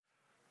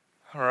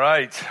All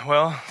right.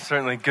 Well,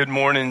 certainly good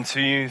morning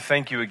to you.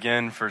 Thank you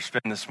again for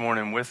spending this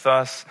morning with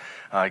us.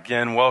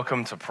 Again,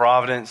 welcome to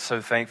Providence. So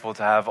thankful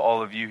to have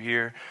all of you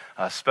here.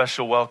 A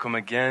special welcome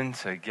again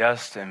to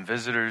guests and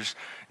visitors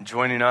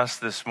joining us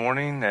this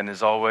morning. And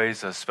as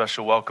always, a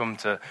special welcome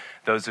to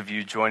those of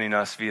you joining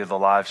us via the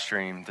live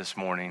stream this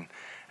morning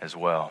as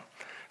well.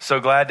 So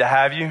glad to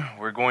have you.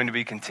 We're going to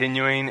be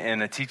continuing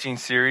in a teaching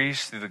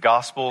series through the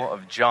Gospel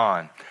of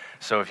John.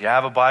 So if you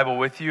have a Bible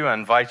with you, I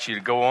invite you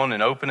to go on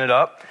and open it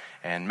up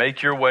and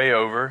make your way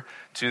over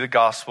to the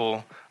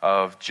Gospel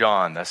of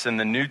John. That's in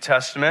the New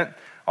Testament,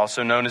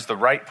 also known as the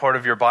right part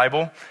of your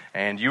Bible.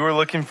 And you are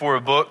looking for a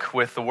book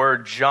with the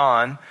word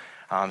John,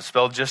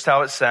 spelled just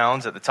how it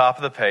sounds at the top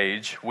of the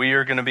page. We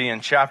are going to be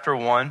in chapter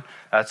 1.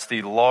 That's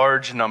the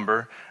large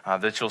number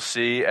that you'll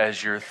see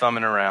as you're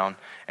thumbing around.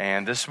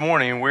 And this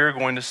morning, we're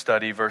going to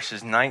study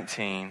verses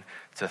 19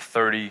 to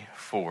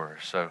 34.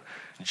 So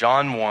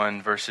John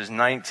 1, verses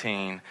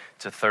 19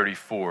 to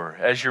 34.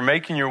 As you're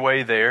making your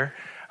way there,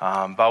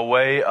 by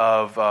way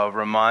of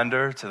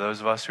reminder to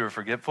those of us who are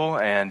forgetful,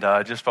 and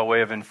just by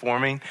way of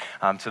informing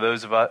to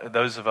those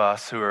of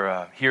us who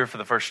are here for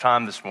the first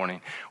time this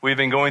morning, we've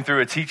been going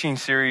through a teaching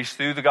series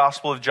through the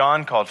Gospel of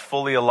John called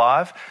Fully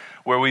Alive,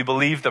 where we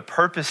believe the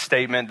purpose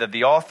statement that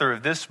the author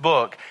of this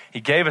book,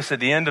 he gave us at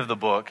the end of the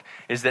book,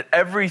 is that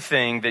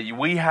everything that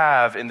we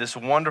have in this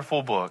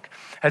wonderful book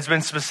has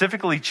been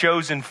specifically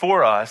chosen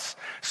for us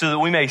so that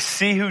we may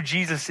see who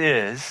Jesus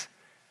is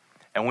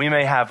and we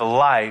may have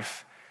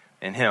life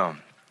in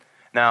him.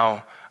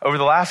 Now, over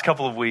the last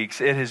couple of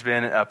weeks, it has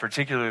been a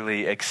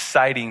particularly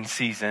exciting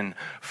season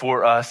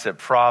for us at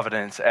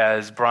Providence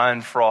as Brian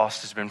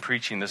Frost has been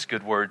preaching this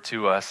good word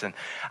to us. And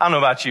I don't know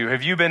about you,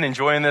 have you been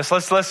enjoying this?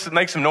 Let's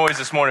make some noise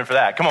this morning for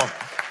that. Come on.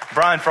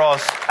 Brian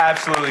Frost,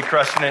 absolutely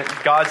crushing it.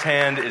 God's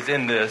hand is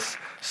in this.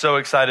 So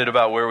excited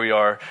about where we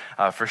are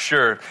for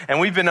sure. And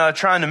we've been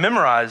trying to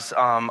memorize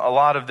a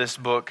lot of this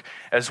book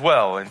as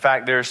well. In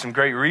fact, there are some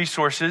great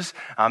resources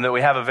that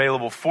we have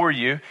available for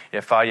you.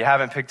 If you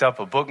haven't picked up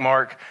a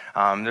bookmark,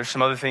 there's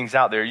some other things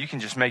out there. You can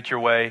just make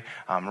your way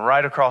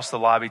right across the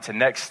lobby to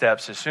Next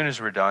Steps as soon as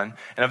we're done.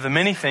 And of the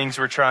many things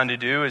we're trying to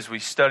do as we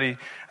study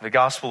the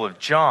Gospel of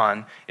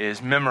John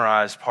is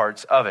memorize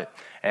parts of it.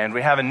 And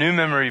we have a new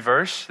memory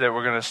verse that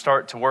we're going to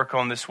start to work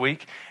on this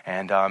week,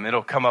 and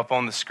it'll come up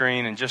on the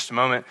screen in just a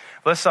moment.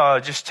 Let's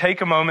just take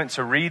a moment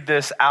to read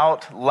this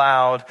out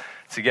loud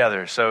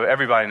together. So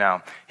everybody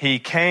now. He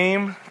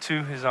came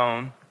to his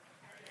own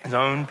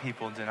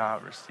people did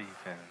not receive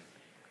him.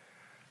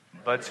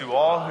 But to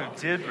all who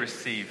did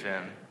receive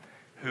him,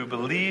 who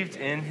believed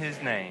in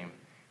his name,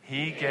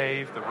 he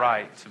gave the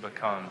right to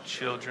become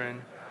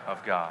children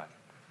of God.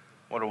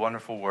 What a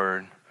wonderful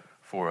word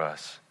for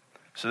us.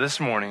 So this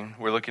morning,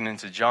 we're looking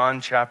into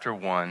John chapter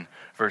 1,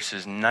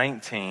 verses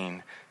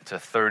 19 to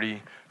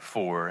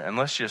 34. And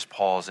let's just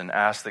pause and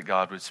ask that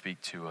God would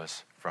speak to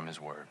us from his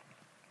word.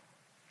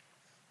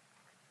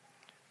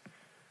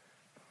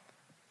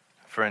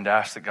 Friend,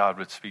 ask that God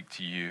would speak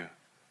to you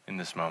in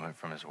this moment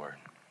from his word.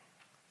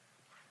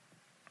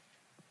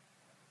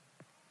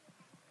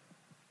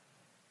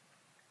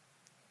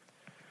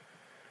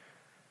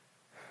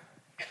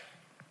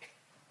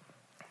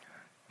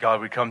 God,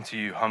 we come to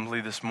you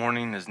humbly this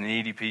morning as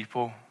needy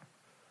people.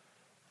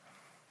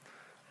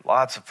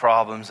 Lots of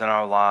problems in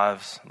our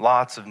lives,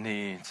 lots of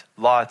needs,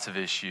 lots of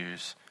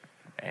issues,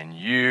 and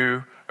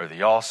you are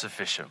the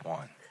all-sufficient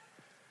one.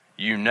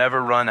 You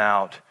never run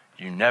out,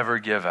 you never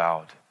give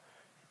out.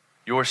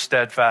 Your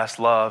steadfast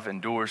love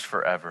endures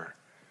forever.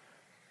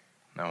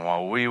 And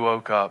while we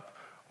woke up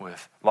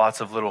with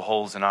lots of little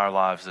holes in our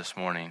lives this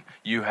morning,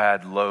 you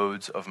had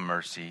loads of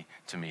mercy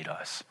to meet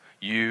us.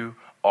 You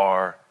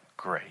are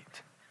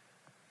great.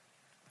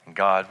 And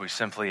God, we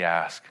simply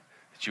ask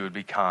that you would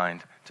be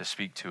kind to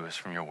speak to us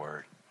from your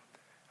word.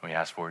 And we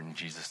ask for it in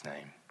Jesus'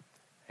 name.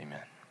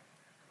 Amen.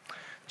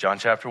 John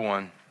chapter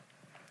 1,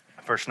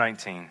 verse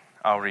 19.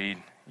 I'll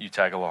read, you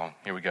tag along.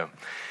 Here we go.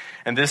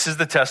 And this is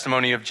the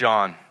testimony of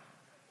John.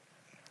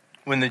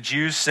 When the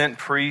Jews sent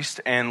priests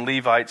and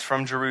Levites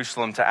from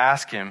Jerusalem to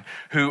ask him,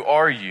 "Who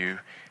are you?"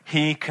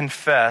 he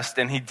confessed,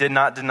 and he did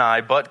not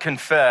deny, but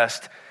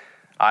confessed,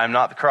 "I am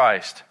not the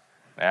Christ."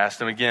 They asked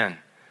him again,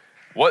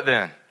 "What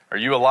then? Are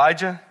you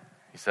Elijah?"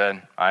 He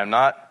said, "I am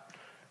not."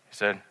 He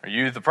said, "Are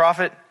you the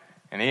prophet?"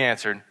 And he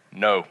answered,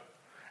 "No."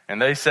 And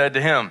they said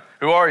to him,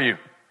 "Who are you?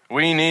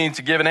 We need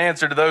to give an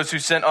answer to those who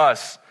sent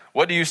us.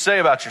 What do you say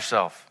about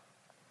yourself?"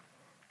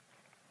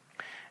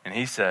 And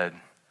he said,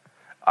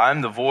 "I'm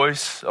the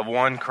voice of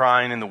one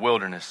crying in the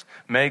wilderness,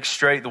 'Make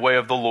straight the way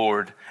of the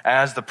Lord,'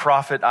 as the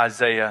prophet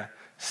Isaiah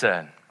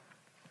said."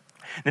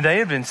 Now they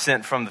had been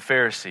sent from the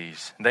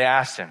Pharisees. They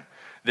asked him,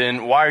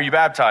 "Then why are you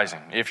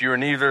baptizing, if you are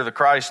neither the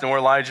Christ, nor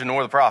Elijah,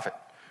 nor the prophet?"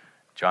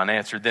 John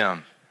answered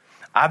them,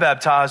 "I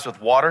baptize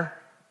with water,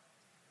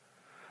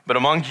 but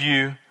among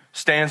you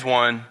stands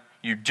one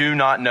you do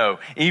not know,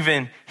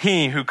 even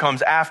he who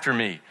comes after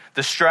me,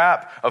 the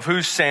strap of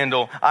whose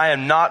sandal I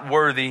am not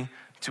worthy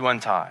to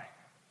untie."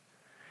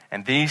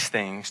 And these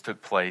things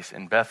took place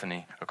in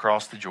Bethany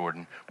across the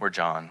Jordan where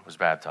John was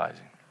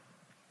baptizing.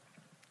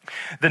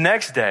 The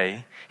next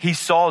day, he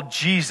saw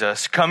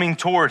Jesus coming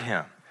toward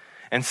him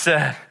and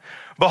said,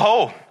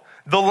 "Behold,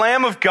 the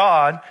Lamb of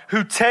God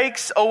who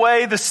takes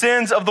away the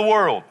sins of the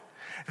world.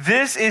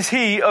 This is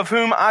he of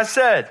whom I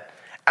said,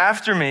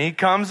 after me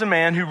comes a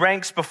man who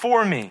ranks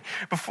before me,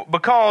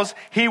 because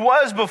he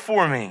was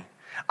before me.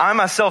 I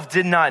myself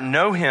did not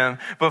know him,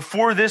 but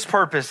for this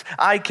purpose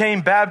I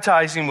came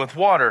baptizing with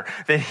water,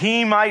 that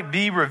he might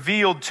be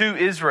revealed to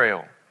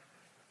Israel."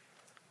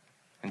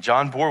 And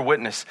John bore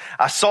witness,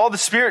 "I saw the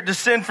Spirit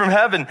descend from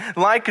heaven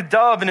like a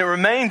dove, and it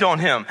remained on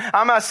him.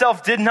 I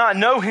myself did not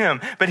know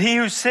him, but he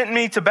who sent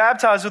me to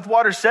baptize with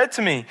water said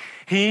to me,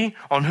 'He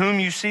on whom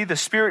you see the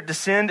Spirit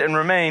descend and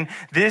remain,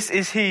 this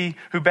is he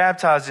who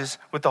baptizes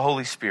with the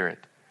Holy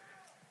Spirit.'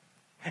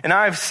 And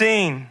I have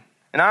seen,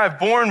 and I have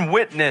borne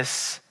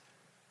witness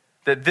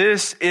that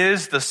this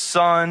is the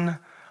Son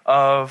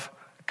of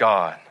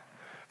God."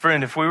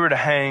 Friend, if we were to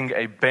hang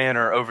a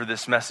banner over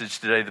this message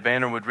today, the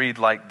banner would read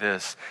like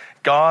this: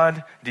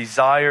 God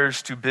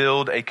desires to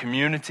build a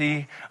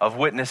community of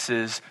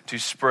witnesses to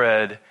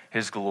spread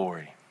his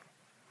glory.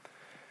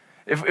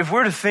 If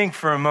we're to think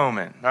for a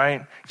moment,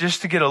 right,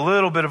 just to get a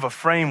little bit of a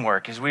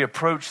framework as we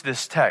approach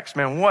this text,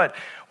 man,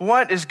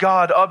 what is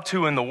God up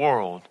to in the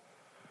world?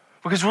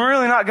 Because we're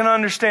really not going to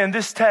understand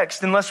this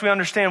text unless we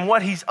understand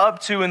what he's up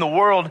to in the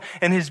world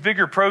and his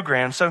bigger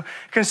program. So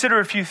consider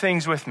a few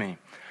things with me.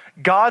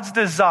 God's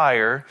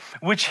desire,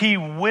 which he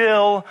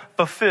will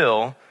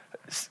fulfill,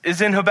 is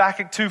in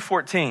Habakkuk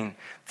 2:14,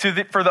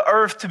 for the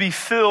earth to be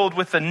filled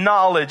with the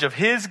knowledge of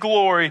his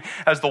glory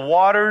as the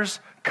waters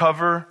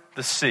cover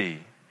the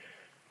sea.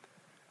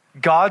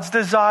 God's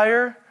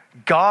desire,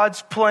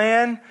 God's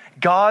plan,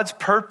 God's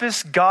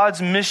purpose,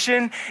 God's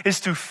mission is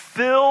to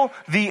fill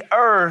the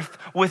earth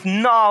with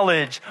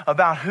knowledge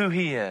about who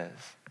he is.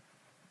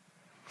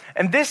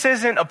 And this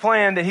isn't a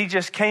plan that he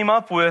just came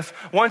up with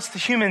once the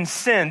humans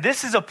sinned.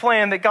 This is a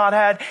plan that God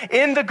had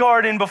in the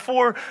garden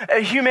before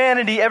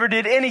humanity ever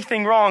did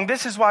anything wrong.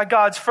 This is why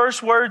God's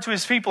first word to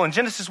his people in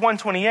Genesis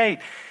 1:28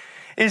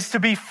 is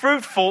to be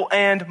fruitful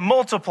and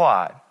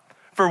multiply.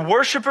 For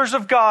worshipers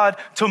of God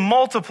to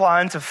multiply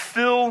and to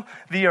fill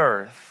the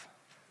earth.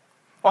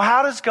 Well,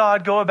 how does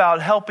God go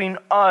about helping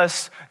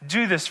us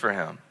do this for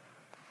him?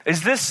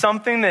 Is this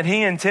something that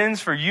he intends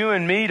for you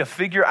and me to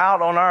figure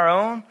out on our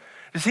own?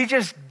 Does he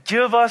just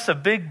give us a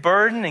big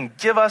burden and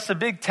give us a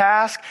big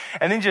task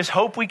and then just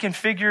hope we can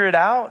figure it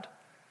out?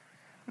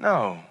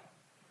 No.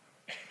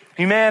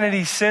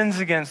 Humanity sins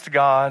against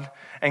God,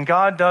 and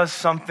God does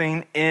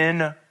something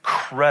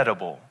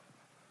incredible.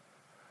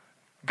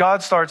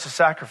 God starts a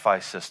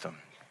sacrifice system.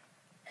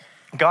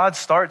 God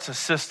starts a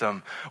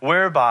system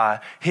whereby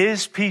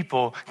his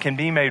people can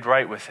be made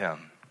right with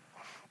him.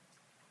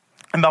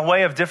 And by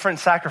way of different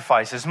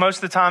sacrifices, most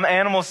of the time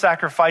animal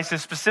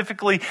sacrifices,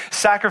 specifically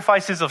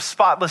sacrifices of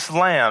spotless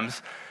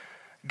lambs,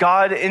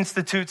 God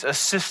institutes a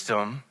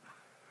system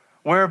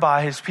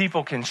whereby his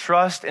people can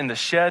trust in the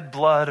shed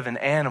blood of an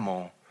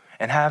animal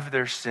and have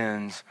their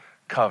sins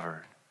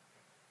covered.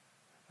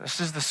 This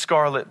is the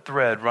scarlet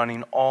thread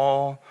running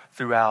all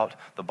throughout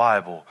the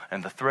Bible,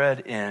 and the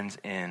thread ends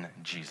in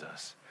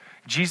Jesus.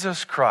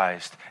 Jesus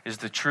Christ is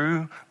the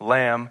true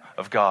Lamb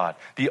of God,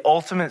 the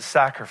ultimate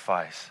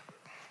sacrifice.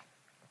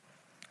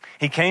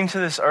 He came to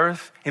this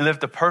earth. He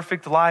lived a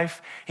perfect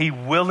life. He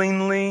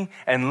willingly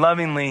and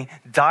lovingly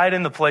died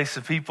in the place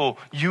of people,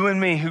 you and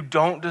me, who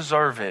don't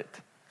deserve it.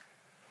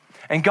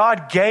 And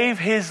God gave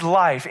his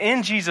life.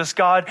 In Jesus,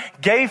 God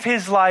gave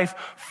his life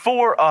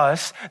for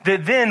us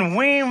that then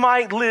we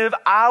might live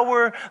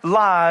our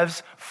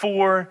lives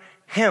for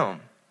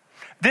him.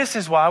 This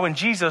is why when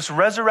Jesus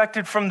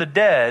resurrected from the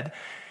dead,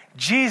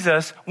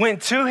 Jesus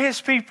went to his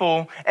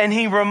people and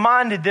he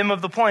reminded them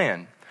of the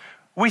plan.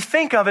 We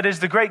think of it as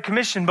the Great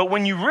Commission, but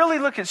when you really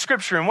look at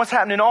Scripture and what's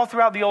happening all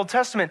throughout the Old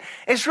Testament,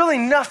 it's really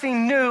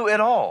nothing new at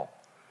all.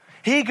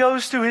 He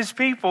goes to his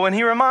people and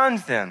he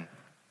reminds them,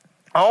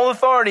 all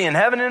authority in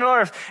heaven and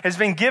earth has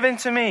been given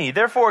to me.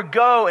 Therefore,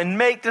 go and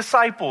make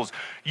disciples.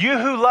 You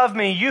who love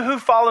me, you who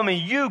follow me,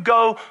 you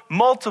go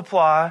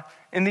multiply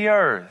in the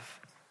earth.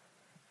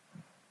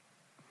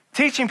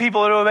 Teaching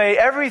people to obey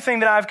everything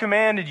that I've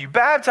commanded you,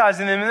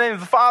 baptizing them in the name of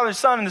the Father,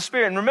 Son, and the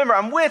Spirit. And remember,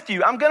 I'm with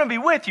you. I'm going to be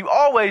with you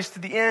always to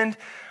the end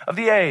of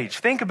the age.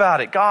 Think about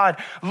it. God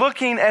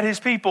looking at his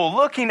people,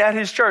 looking at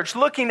his church,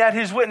 looking at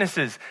his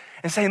witnesses,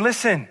 and saying,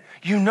 listen,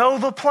 you know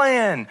the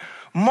plan.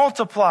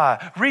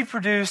 Multiply,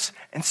 reproduce,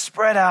 and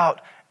spread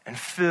out and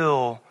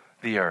fill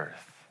the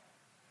earth.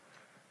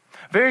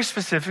 Very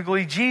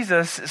specifically,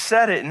 Jesus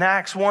said it in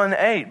Acts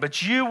 1:8,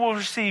 but you will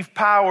receive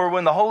power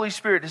when the Holy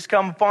Spirit has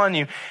come upon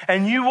you,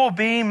 and you will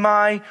be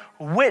my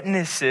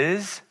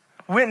witnesses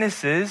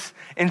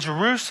in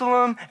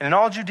Jerusalem and in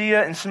all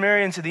Judea and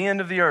Samaria and to the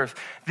end of the earth.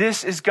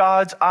 This is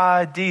God's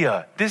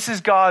idea. This is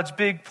God's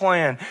big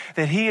plan,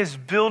 that he is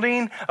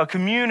building a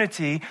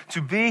community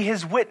to be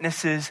his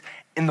witnesses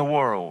in the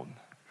world.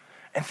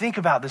 And think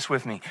about this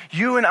with me.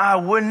 You and I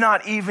would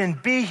not even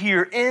be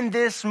here in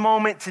this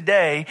moment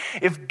today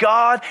if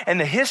God and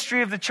the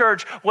history of the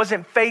church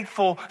wasn't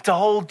faithful to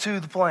hold to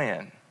the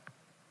plan.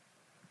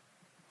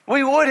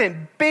 We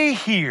wouldn't be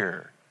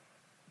here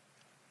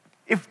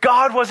if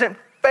God wasn't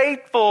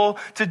faithful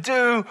to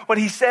do what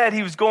he said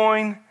he was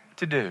going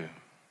to do.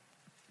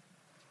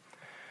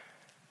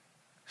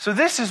 So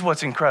this is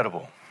what's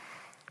incredible.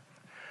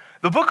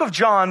 The book of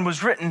John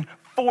was written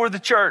for the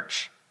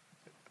church.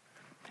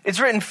 It's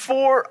written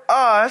for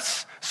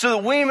us so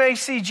that we may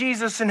see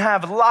Jesus and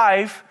have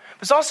life.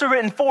 But it's also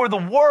written for the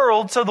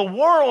world so the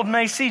world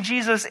may see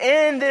Jesus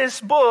in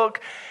this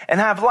book and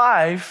have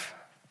life.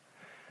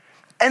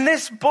 And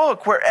this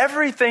book where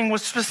everything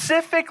was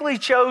specifically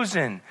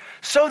chosen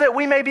so that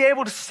we may be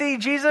able to see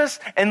Jesus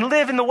and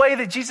live in the way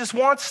that Jesus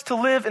wants to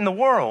live in the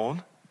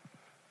world.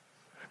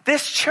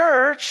 This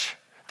church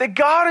that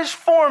God is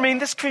forming,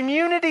 this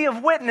community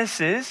of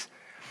witnesses,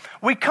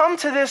 we come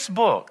to this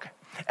book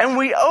and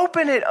we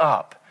open it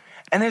up.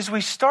 And as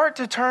we start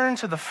to turn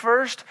to the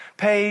first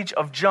page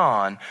of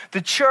John,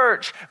 the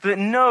church that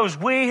knows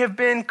we have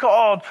been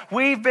called,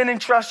 we've been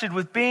entrusted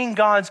with being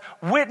God's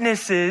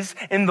witnesses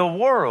in the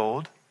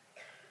world,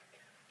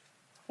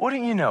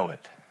 wouldn't you know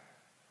it?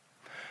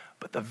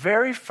 But the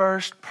very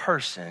first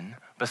person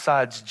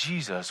besides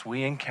Jesus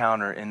we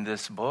encounter in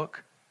this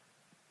book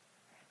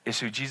is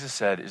who Jesus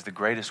said is the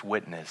greatest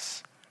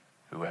witness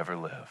who ever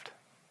lived.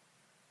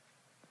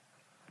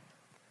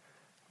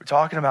 We're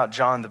talking about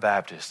John the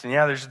Baptist. And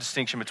yeah, there's a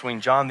distinction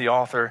between John the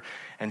author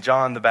and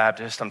John the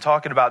Baptist. I'm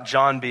talking about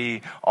John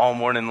B. all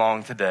morning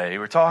long today.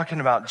 We're talking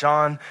about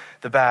John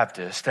the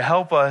Baptist. To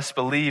help us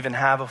believe and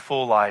have a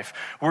full life,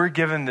 we're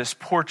given this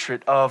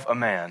portrait of a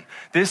man.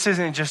 This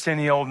isn't just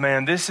any old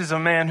man. This is a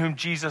man whom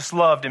Jesus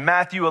loved. In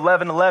Matthew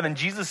 11:11,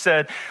 Jesus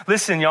said,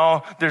 listen,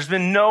 y'all, there's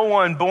been no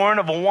one born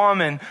of a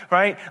woman,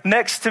 right?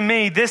 Next to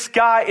me, this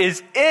guy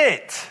is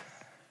it.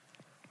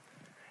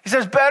 He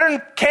says, better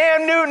than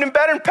Cam Newton and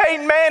better than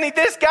Peyton Manning,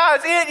 this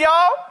guy's it,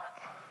 y'all.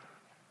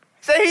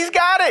 He said, he's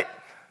got it.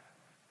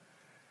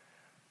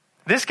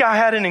 This guy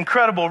had an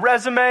incredible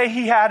resume.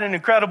 He had an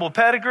incredible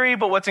pedigree.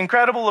 But what's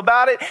incredible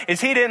about it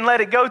is he didn't let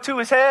it go to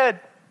his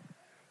head.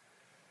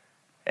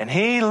 And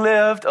he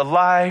lived a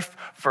life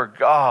for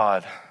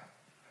God.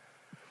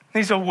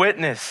 He's a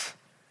witness.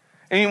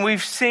 I mean, we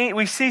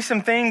see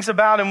some things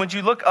about him. Would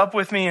you look up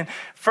with me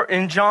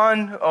in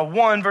John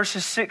 1,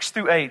 verses 6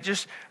 through 8?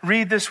 Just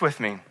read this with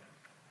me.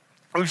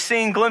 We've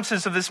seen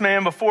glimpses of this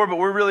man before, but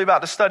we're really about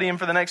to study him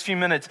for the next few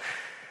minutes.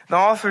 The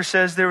author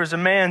says there was a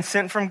man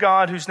sent from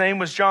God whose name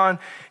was John.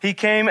 He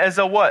came as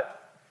a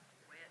what?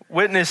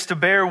 Witness, to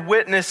bear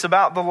witness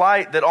about the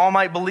light, that all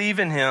might believe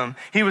in him.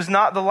 He was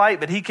not the light,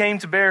 but he came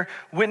to bear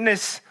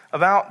witness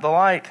about the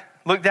light.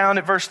 Look down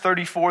at verse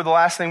 34, the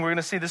last thing we're going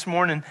to see this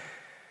morning.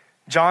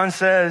 John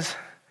says,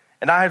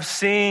 and I have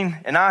seen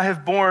and I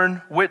have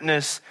borne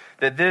witness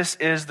that this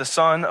is the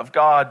Son of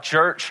God.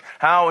 Church,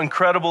 how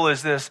incredible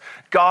is this?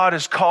 God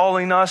is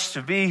calling us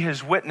to be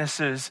his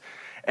witnesses,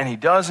 and he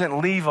doesn't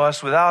leave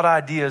us without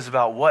ideas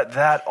about what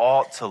that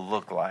ought to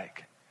look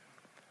like.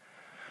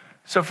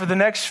 So for the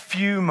next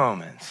few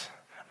moments,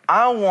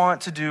 I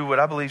want to do what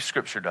I believe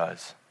Scripture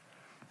does.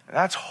 And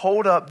that's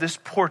hold up this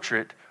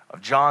portrait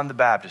of John the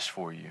Baptist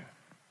for you.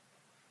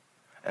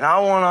 And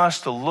I want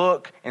us to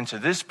look into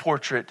this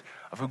portrait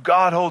of who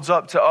God holds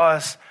up to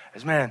us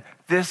as, man,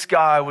 this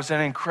guy was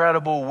an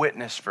incredible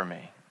witness for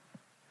me.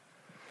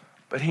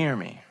 But hear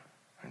me,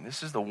 and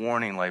this is the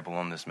warning label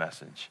on this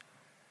message.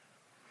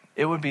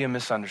 It would be a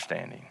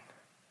misunderstanding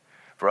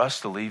for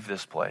us to leave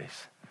this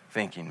place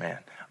thinking, man,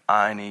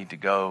 I need to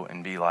go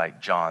and be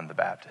like John the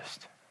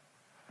Baptist.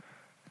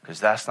 Because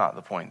that's not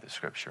the point that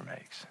Scripture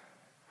makes.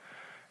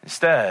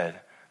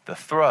 Instead, the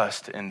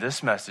thrust in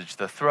this message,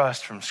 the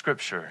thrust from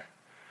Scripture,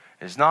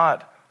 is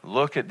not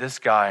look at this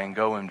guy and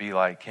go and be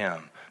like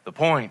him. The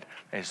point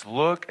is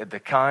look at the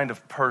kind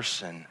of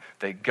person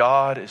that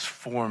God is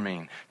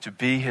forming to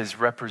be his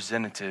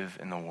representative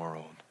in the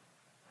world.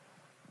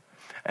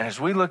 And as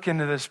we look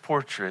into this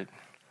portrait,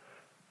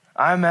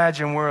 I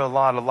imagine we're a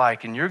lot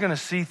alike, and you're going to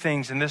see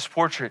things in this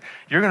portrait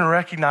you're going to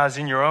recognize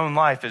in your own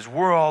life as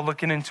we're all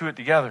looking into it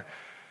together.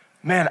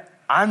 Man,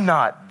 I'm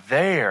not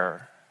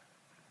there.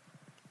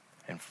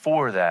 And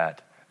for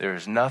that, there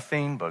is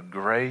nothing but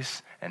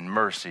grace and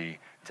mercy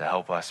to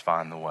help us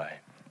find the way.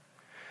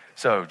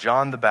 So,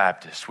 John the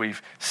Baptist,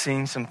 we've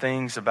seen some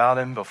things about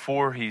him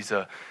before. He's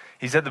at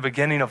the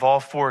beginning of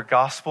all four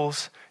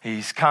Gospels.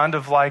 He's kind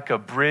of like a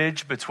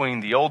bridge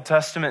between the Old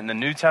Testament and the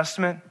New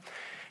Testament.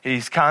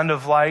 He's kind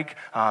of like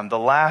the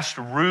last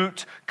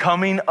root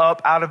coming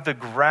up out of the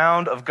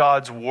ground of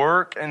God's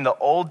work in the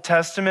Old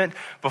Testament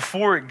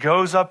before it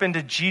goes up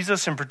into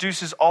Jesus and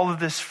produces all of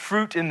this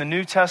fruit in the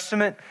New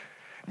Testament.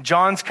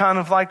 John's kind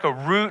of like a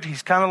root.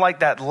 He's kind of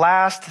like that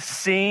last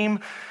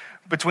seam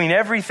between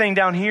everything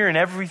down here and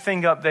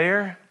everything up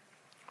there.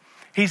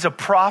 He's a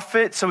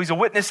prophet, so he's a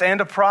witness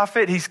and a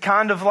prophet. He's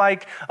kind of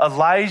like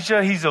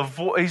Elijah. He's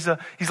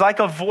like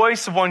a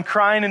voice of one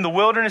crying in the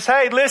wilderness.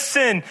 Hey,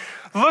 listen,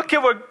 look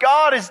at what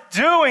God is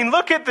doing.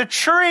 Look at the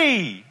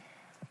tree.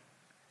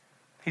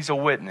 He's a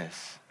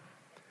witness.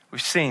 We've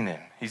seen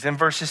him. He's in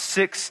verses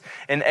 6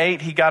 and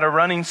 8. He got a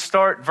running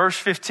start. Verse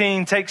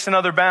 15 takes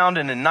another bound.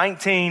 And in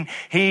 19,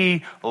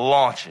 he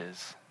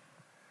launches.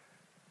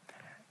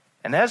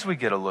 And as we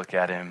get a look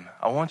at him,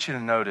 I want you to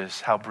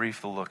notice how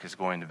brief the look is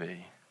going to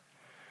be.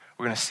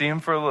 We're going to see him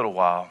for a little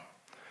while.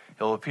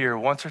 He'll appear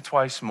once or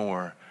twice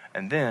more,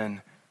 and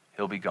then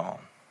he'll be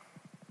gone.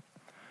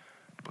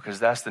 Because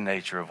that's the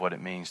nature of what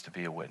it means to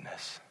be a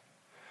witness.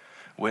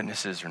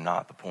 Witnesses are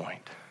not the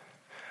point.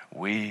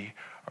 We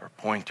are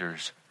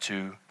pointers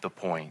to the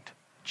point,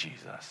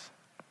 Jesus.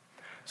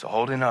 So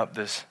holding up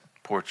this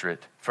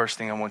portrait, first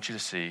thing I want you to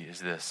see is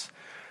this.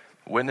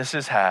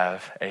 Witnesses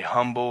have a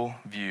humble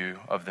view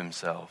of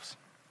themselves.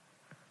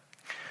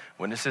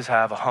 Witnesses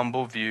have a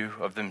humble view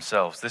of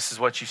themselves. This is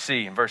what you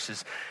see in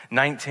verses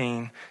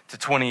 19 to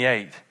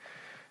 28.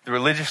 The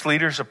religious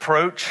leaders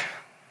approach.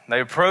 They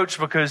approach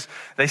because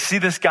they see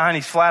this guy and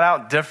he's flat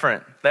out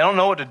different. They don't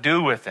know what to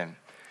do with him.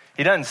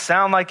 He doesn't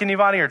sound like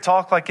anybody or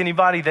talk like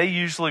anybody they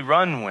usually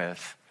run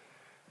with.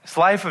 This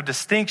life of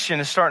distinction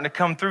is starting to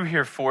come through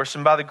here for us.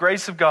 And by the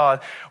grace of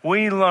God,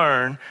 we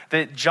learn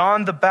that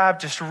John the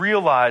Baptist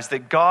realized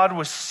that God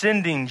was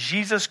sending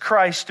Jesus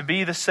Christ to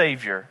be the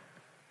Savior.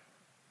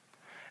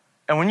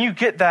 And when you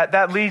get that,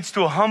 that leads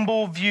to a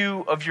humble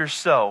view of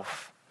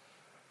yourself.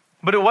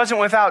 But it wasn't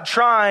without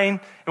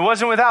trying. It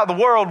wasn't without the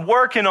world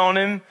working on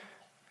him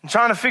and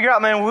trying to figure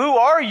out, man, who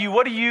are you?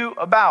 What are you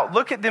about?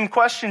 Look at them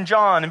question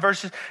John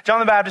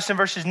the Baptist in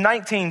verses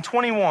 19,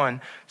 21,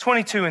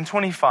 22, and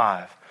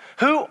 25.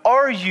 Who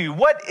are you?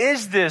 What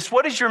is this?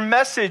 What is your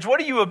message? What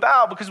are you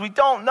about? Because we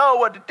don't know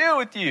what to do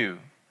with you.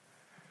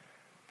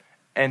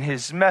 And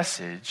his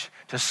message,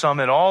 to sum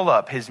it all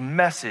up, his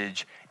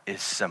message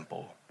is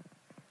simple.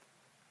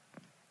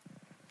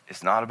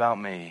 It's not about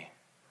me.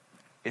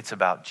 It's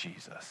about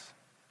Jesus.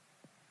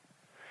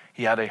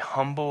 He had a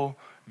humble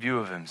view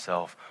of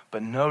himself,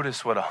 but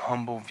notice what a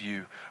humble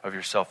view of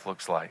yourself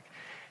looks like.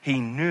 He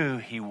knew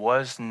he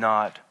was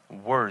not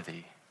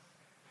worthy,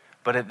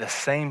 but at the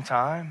same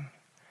time,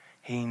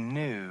 he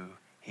knew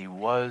he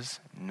was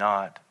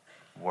not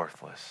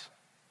worthless.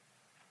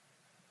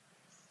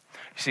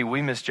 You see,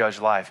 we misjudge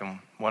life in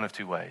one of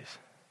two ways.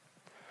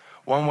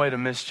 One way to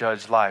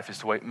misjudge life is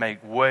to make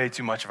way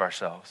too much of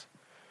ourselves.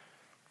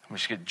 We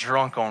just get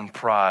drunk on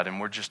pride and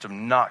we're just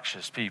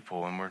obnoxious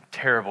people and we're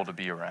terrible to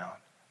be around.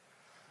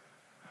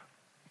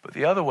 But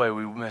the other way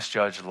we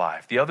misjudge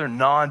life, the other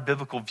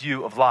non-biblical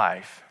view of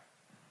life,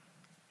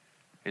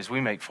 is we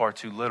make far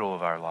too little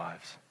of our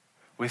lives.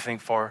 We think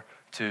far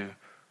too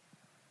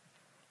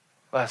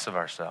less of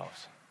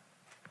ourselves.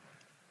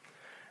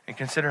 And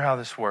consider how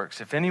this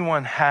works. If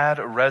anyone had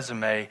a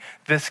resume,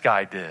 this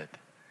guy did.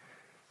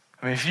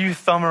 I mean, if you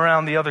thumb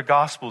around the other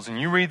Gospels and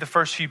you read the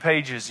first few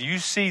pages, you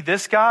see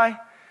this guy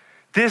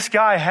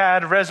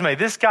had a resume.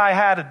 This guy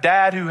had a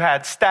dad who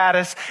had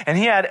status, and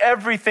he had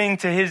everything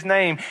to his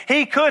name.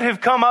 He could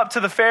have come up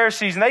to the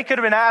Pharisees, and they could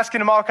have been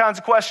asking him all kinds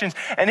of questions,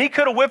 and he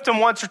could have whipped them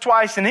once or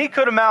twice, and he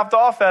could have mouthed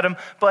off at them,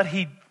 but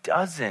he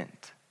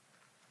doesn't.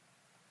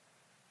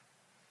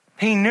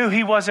 He knew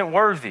he wasn't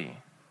worthy.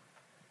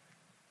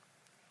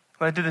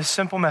 Led to this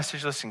simple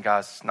message. Listen,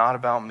 guys, it's not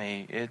about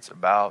me. It's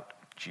about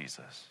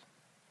Jesus.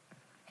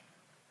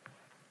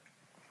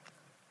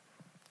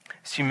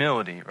 It's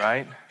humility,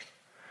 right?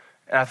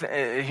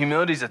 And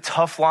humility is a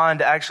tough line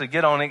to actually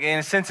get on. In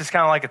a sense, it's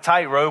kind of like a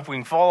tightrope. We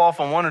can fall off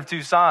on one or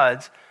two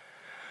sides.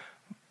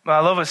 But I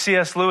love what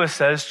C.S. Lewis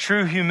says.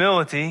 True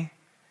humility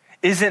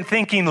isn't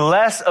thinking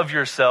less of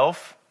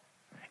yourself.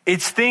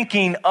 It's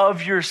thinking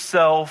of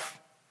yourself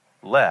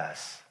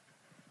less.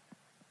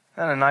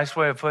 Isn't that a nice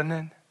way of putting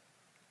it?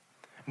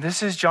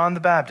 This is John the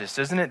Baptist,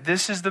 isn't it?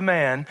 This is the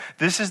man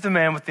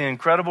with the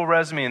incredible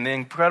resume and the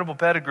incredible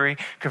pedigree,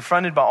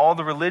 confronted by all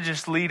the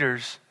religious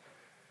leaders.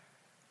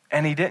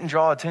 And he didn't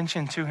draw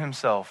attention to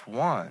himself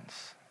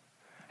once.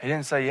 He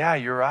didn't say, yeah,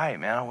 you're right,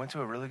 man. I went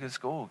to a really good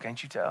school.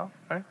 Can't you tell?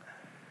 Right?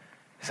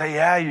 He said,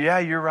 yeah,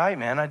 you're right,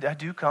 man. I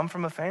do come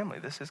from a family.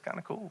 This is kind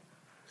of cool.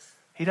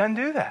 He doesn't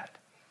do that.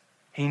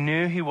 He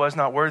knew he was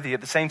not worthy.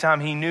 At the same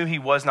time, he knew he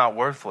was not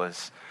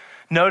worthless.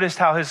 Notice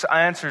how his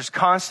answers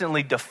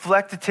constantly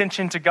deflect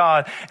attention to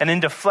God. And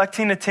in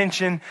deflecting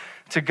attention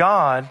to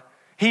God,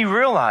 he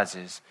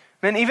realizes,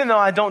 man, even though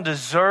I don't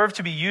deserve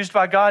to be used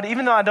by God,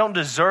 even though I don't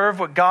deserve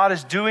what God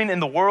is doing in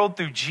the world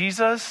through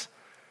Jesus,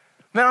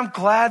 man, I'm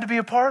glad to be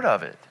a part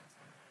of it.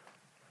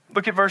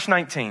 Look at verse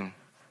 19.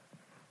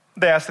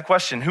 They ask the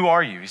question, who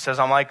are you? He says,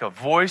 I'm like a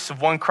voice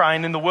of one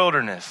crying in the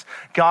wilderness.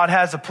 God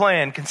has a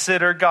plan.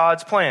 Consider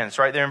God's plan. It's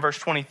right there in verse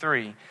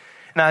 23.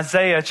 In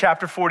Isaiah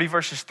chapter 40,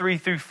 verses 3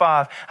 through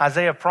 5,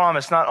 Isaiah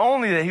promised not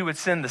only that he would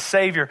send the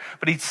Savior,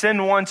 but he'd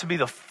send one to be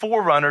the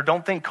forerunner,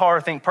 don't think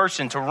car, think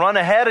person, to run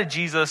ahead of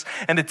Jesus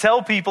and to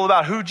tell people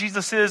about who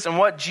Jesus is and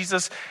what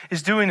Jesus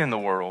is doing in the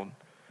world.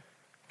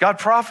 God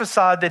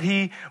prophesied that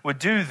he would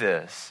do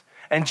this.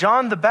 And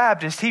John the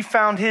Baptist, he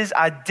found his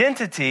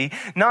identity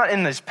not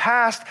in his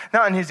past,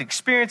 not in his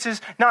experiences,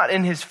 not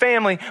in his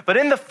family, but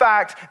in the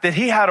fact that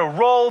he had a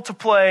role to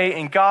play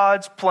in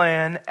God's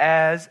plan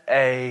as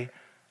a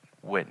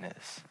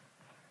witness.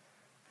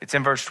 It's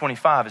in verse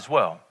 25 as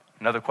well.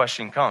 Another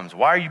question comes,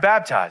 why are you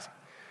baptizing?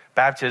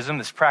 Baptism,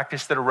 this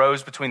practice that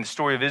arose between the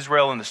story of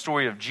Israel and the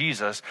story of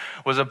Jesus,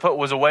 was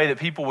a way that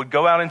people would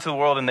go out into the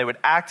world and they would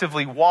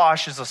actively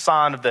wash as a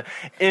sign of the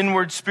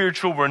inward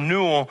spiritual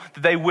renewal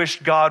that they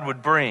wished God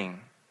would bring.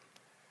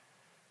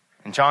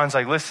 And John's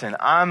like, listen,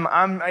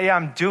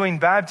 I'm doing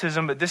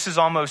baptism, but this is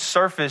almost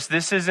surface.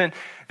 This isn't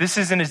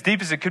as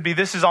deep as it could be.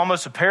 This is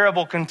almost a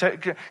parable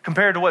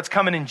compared to what's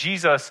coming in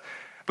Jesus,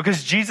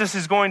 because Jesus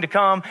is going to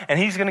come and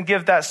he's going to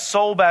give that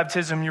soul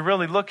baptism you're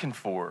really looking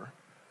for.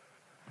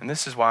 And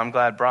this is why I'm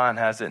glad Brian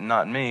has it and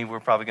not me. We're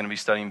probably going to be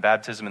studying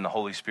baptism in the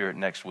Holy Spirit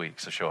next week,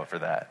 so show up for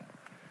that.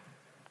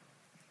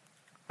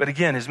 But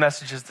again, his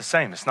message is the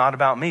same. It's not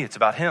about me, it's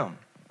about him.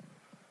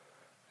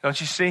 Don't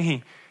you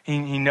see?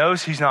 He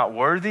knows he's not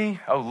worthy.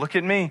 Oh, look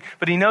at me.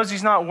 But he knows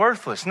he's not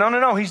worthless.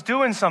 No. He's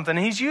doing something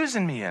and he's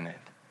using me in it.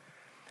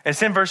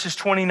 It's in verses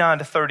 29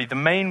 to 30. The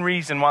main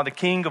reason why the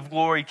King of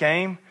Glory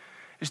came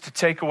is to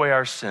take away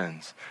our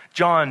sins.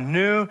 John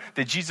knew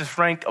that Jesus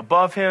ranked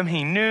above him.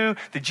 He knew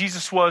that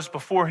Jesus was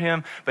before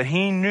him, but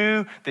he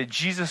knew that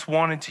Jesus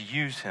wanted to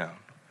use him.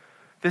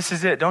 This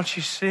is it. Don't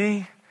you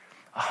see?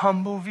 A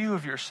humble view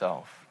of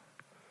yourself.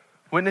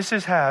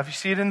 Witnesses have, you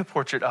see it in the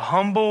portrait, a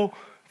humble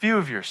view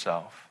of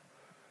yourself.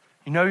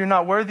 You know you're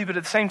not worthy, but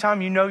at the same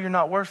time, you know you're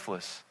not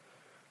worthless.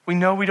 We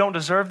know we don't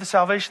deserve the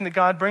salvation that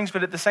God brings,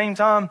 but at the same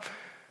time,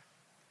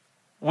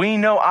 we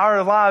know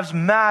our lives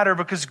matter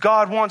because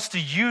God wants to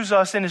use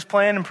us in his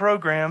plan and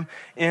program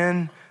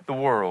in the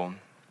world.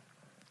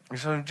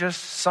 So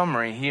just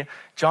summary,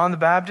 John the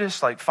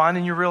Baptist, like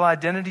finding your real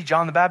identity,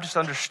 John the Baptist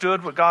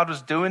understood what God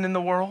was doing in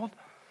the world.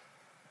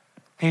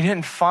 He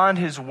didn't find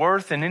his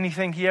worth in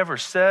anything he ever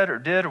said or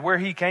did or where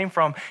he came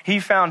from. He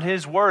found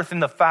his worth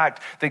in the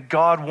fact that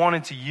God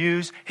wanted to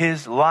use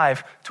his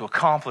life to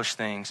accomplish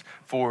things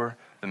for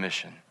the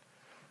mission.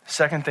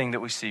 Second thing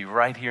that we see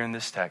right here in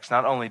this text,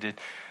 not only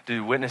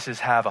do witnesses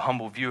have a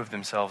humble view of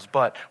themselves,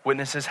 but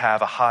witnesses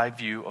have a high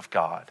view of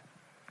God.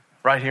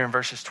 Right here in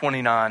verses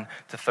 29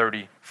 to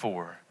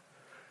 34.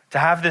 To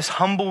have this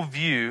humble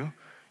view,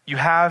 you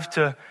have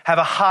to have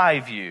a high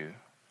view.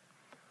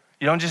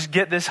 You don't just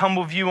get this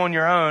humble view on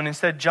your own.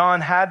 Instead,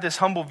 John had this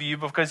humble view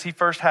because he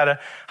first had a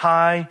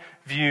high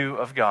view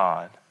of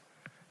God.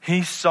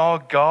 He saw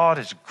God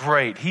as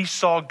great. He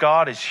saw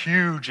God as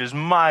huge, as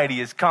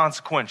mighty, as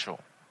consequential.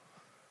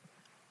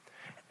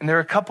 And there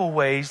are a couple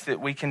ways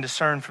that we can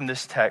discern from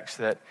this text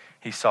that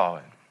he saw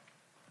it.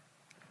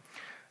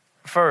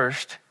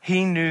 First,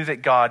 he knew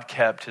that God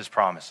kept his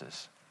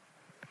promises.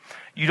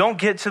 You don't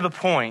get to the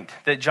point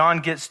that John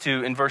gets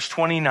to in verse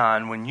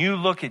 29 when you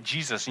look at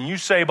Jesus and you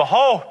say,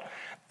 behold,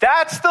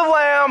 that's the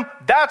Lamb,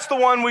 that's the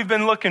one we've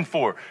been looking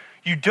for.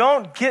 You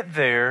don't get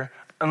there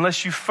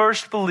unless you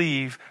first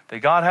believe that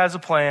God has a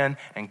plan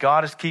and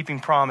God is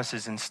keeping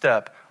promises in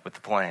step with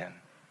the plan.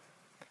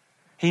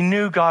 He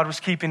knew God was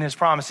keeping his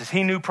promises.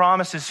 He knew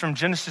promises from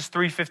Genesis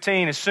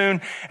 3:15. As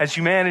soon as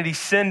humanity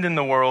sinned in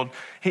the world,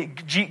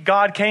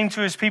 God came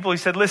to his people. He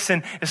said,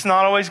 listen, it's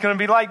not always going to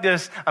be like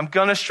this. I'm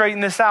going to straighten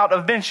this out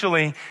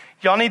eventually.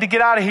 Y'all need to get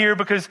out of here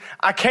because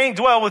I can't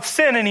dwell with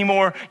sin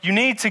anymore. You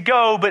need to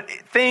go, but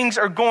things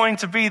are going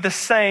to be the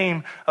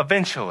same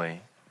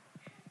eventually.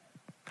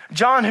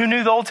 John, who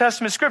knew the Old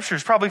Testament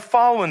scriptures, probably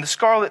following the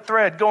scarlet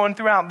thread going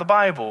throughout the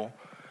Bible,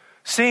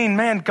 seeing,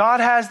 man, God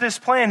has this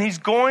plan. He's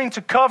going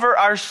to cover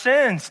our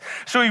sins.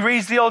 So he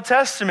reads the Old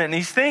Testament and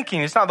he's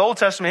thinking, it's not the Old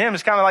Testament him,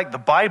 it's kind of like the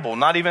Bible,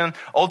 not even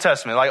Old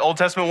Testament, like Old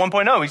Testament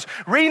 1.0. He's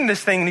reading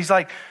this thing and he's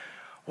like,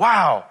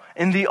 wow,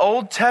 in the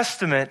Old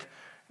Testament,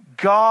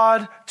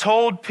 God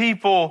told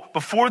people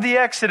before the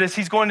Exodus,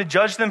 he's going to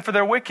judge them for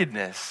their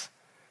wickedness.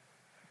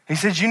 He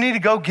says, you need to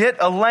go get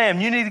a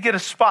lamb. You need to get a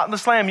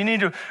spotless lamb. You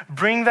need to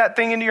bring that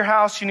thing into your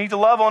house. You need to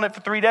love on it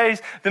for 3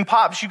 days. Then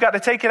pops, you got to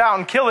take it out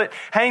and kill it.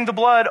 Hang the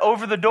blood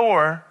over the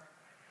door.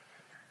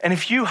 And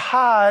if you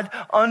hide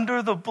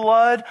under the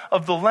blood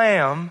of the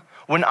lamb,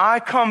 when I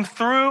come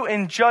through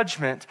in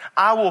judgment,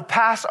 I will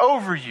pass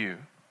over you.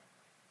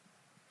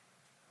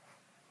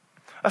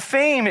 A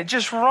theme, it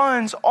just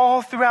runs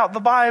all throughout the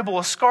Bible.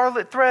 A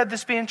scarlet thread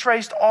that's being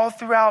traced all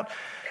throughout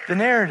the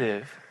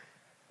narrative.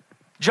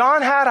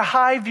 John had a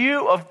high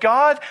view of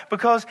God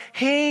because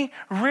he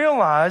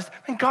realized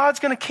that God's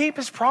going to keep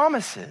his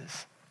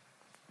promises.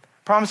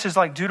 Promises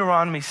like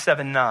Deuteronomy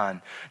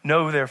 7:9.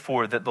 Know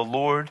therefore that the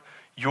Lord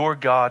your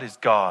God is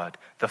God,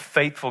 the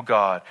faithful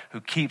God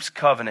who keeps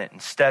covenant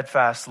and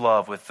steadfast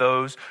love with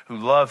those who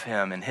love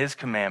him and his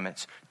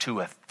commandments to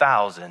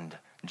 1,000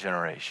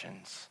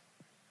 generations.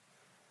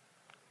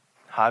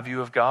 High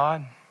view of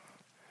God.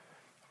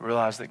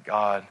 Realize that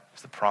God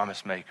is the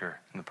promise maker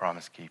and the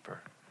promise keeper.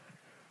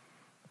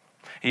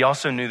 He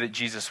also knew that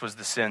Jesus was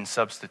the sin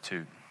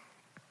substitute.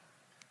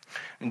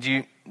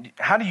 And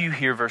how do you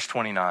hear verse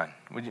 29?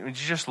 Would you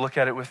just look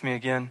at it with me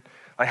again?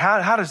 Like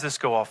how does this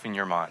go off in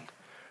your mind?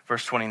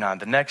 Verse 29,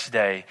 the next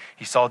day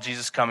he saw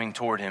Jesus coming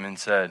toward him and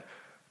said,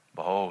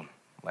 "Behold,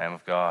 Lamb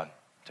of God,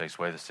 takes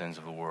away the sins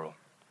of the world."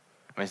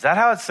 I mean, is that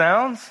how it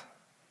sounds?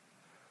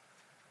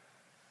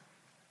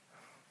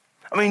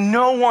 I mean,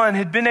 no one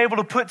had been able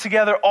to put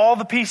together all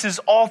the pieces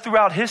all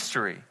throughout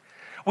history.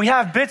 We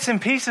have bits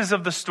and pieces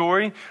of the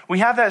story. We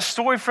have that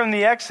story from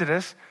the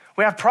Exodus.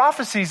 We have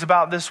prophecies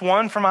about this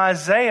one from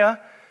Isaiah.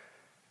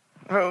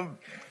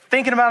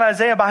 Thinking about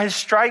Isaiah, by his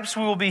stripes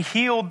we will be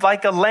healed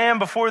like a lamb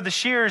before the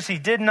shears. He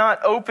did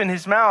not open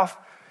his mouth.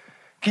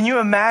 Can you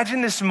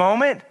imagine this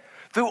moment?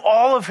 Through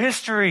all of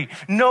history,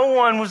 no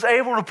one was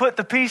able to put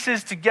the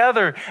pieces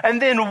together.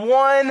 And then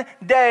one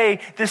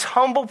day, this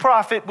humble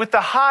prophet with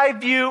the high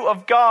view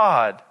of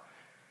God,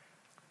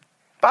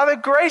 by the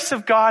grace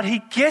of God, he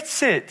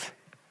gets it.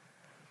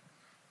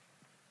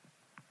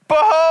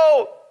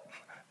 Behold,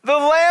 the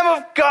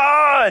Lamb of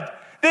God.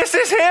 This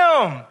is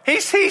him.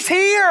 He's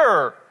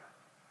here.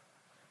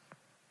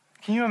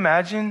 Can you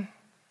imagine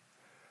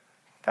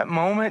that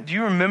moment? Do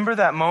you remember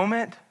that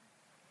moment?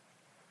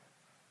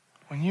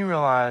 When you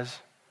realize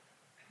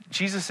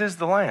Jesus is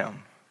the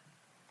Lamb.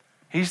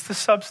 He's the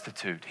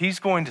substitute. He's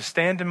going to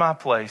stand in my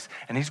place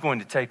and he's going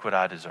to take what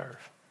I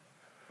deserve.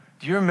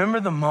 Do you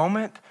remember the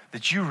moment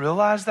that you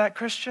realized that,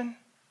 Christian?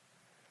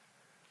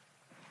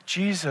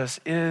 Jesus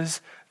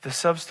is the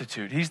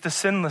substitute. He's the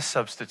sinless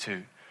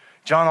substitute.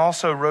 John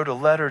also wrote a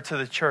letter to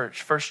the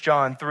church. 1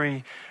 John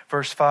 3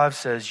 verse 5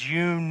 says,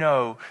 "You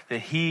know that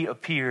he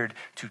appeared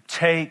to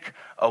take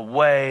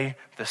away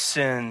the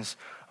sins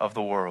of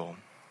the world."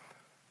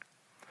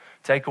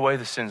 Take away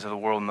the sins of the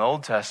world. In the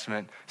Old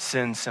Testament,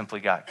 sin simply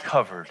got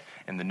covered.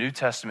 In the New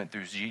Testament,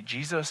 through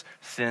Jesus,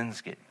 sins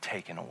get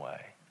taken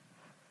away.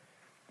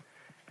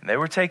 And they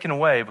were taken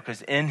away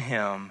because in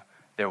him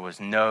there was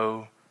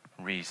no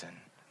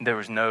reason. There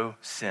was no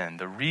sin.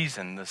 The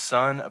reason the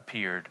Son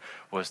appeared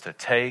was to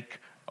take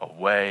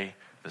away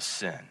the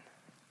sin.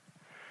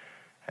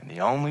 And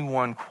the only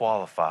one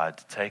qualified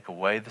to take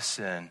away the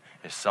sin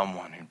is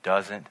someone who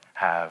doesn't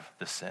have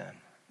the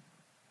sin.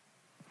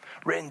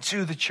 Written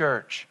to the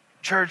church.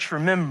 Church,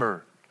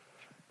 remember,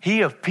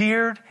 he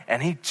appeared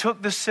and he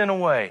took the sin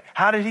away.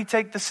 How did he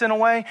take the sin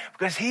away?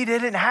 Because he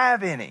didn't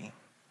have any.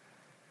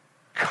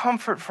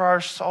 Comfort for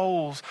our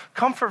souls.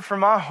 Comfort for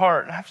my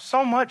heart. I have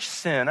so much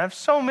sin. I have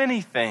so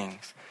many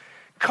things.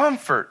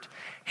 Comfort.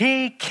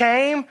 He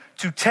came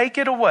to take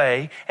it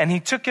away, and he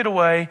took it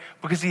away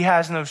because he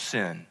has no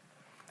sin.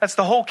 That's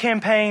the whole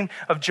campaign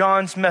of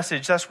John's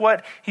message. That's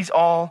what he's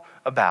all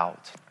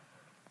about.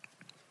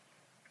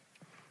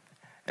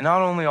 And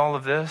not only all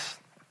of this,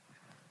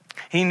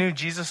 he knew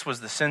Jesus was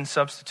the sin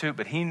substitute,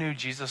 but he knew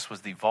Jesus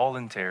was the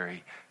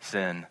voluntary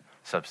sin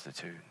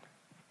substitute.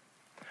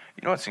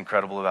 You know what's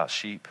incredible about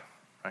sheep?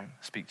 Right?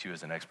 I speak to you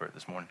as an expert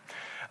this morning.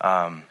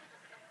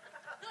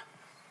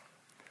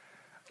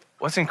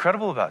 What's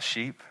incredible about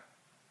sheep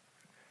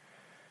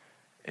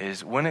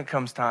is when it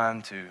comes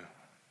time to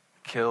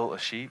kill a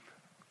sheep,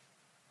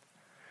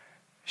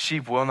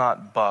 sheep will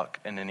not buck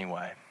in any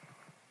way.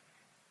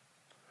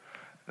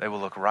 They will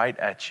look right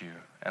at you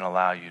and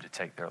allow you to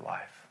take their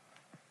life.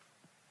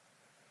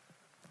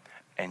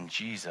 And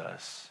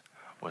Jesus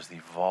was the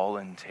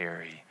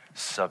voluntary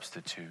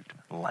substitute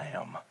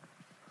lamb.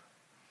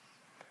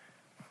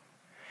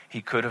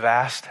 He could have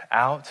asked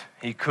out.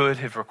 He could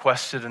have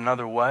requested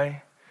another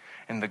way.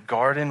 In the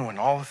garden, when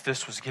all of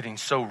this was getting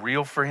so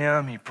real for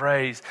him, he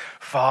prays,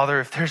 "Father,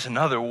 if there's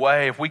another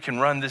way, if we can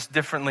run this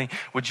differently,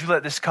 would you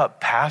let this cup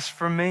pass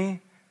from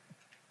me?"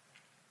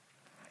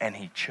 And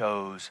he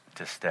chose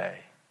to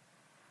stay.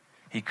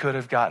 He could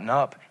have gotten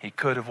up. He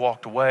could have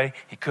walked away.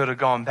 He could have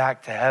gone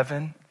back to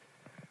heaven.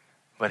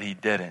 But he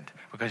didn't,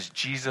 because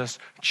Jesus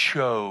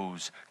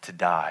chose to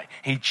die.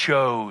 He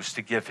chose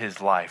to give his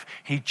life.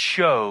 He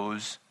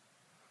chose,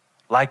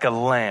 like a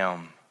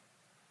lamb,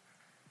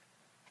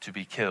 to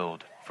be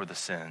killed for the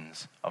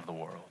sins of the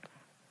world.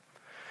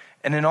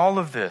 And in all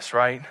of this,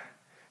 right,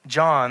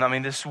 John,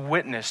 this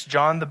witness,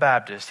 John the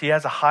Baptist, he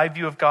has a high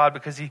view of God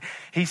because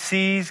he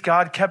sees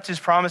God kept his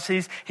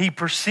promises. He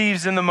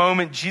perceives in the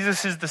moment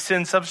Jesus is the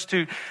sin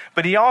substitute,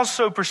 but he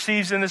also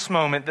perceives in this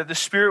moment that the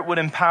Spirit would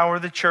empower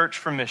the church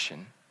for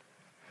mission.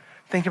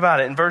 Think about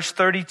it. In verse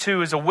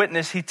 32, as a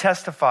witness, he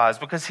testifies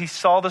because he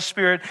saw the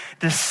Spirit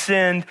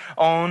descend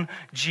on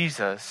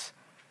Jesus.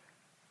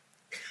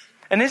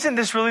 And isn't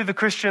this really the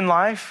Christian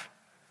life?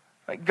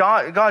 Like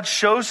God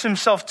shows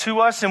himself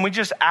to us and we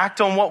just act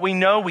on what we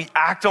know. We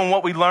act on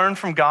what we learn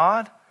from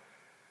God.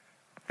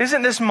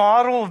 Isn't this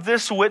model of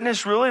this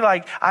witness really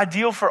like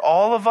ideal for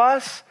all of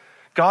us?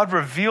 God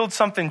revealed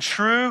something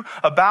true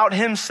about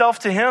himself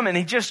to him and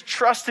he just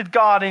trusted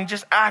God and he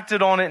just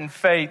acted on it in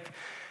faith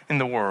in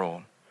the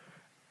world.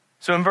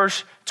 So in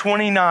verse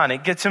 29,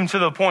 it gets him to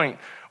the point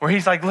where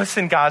he's like,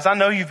 "Listen, guys, I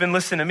know you've been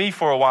listening to me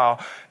for a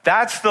while.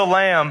 That's the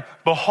Lamb.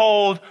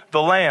 Behold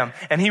the Lamb."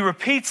 And he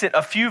repeats it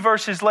a few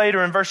verses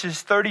later in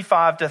verses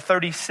 35 to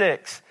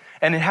 36,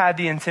 and it had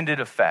the intended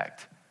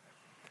effect.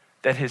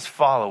 that his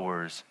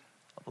followers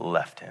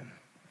left him.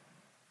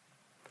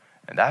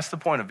 And that's the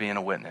point of being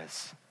a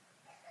witness,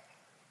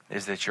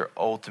 is that you're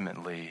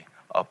ultimately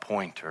a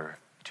pointer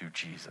to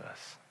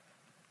Jesus.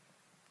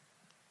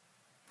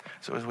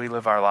 So as we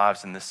live our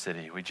lives in this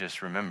city, we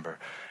just remember,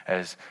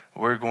 as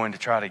we're going to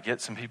try to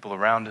get some people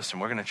around us,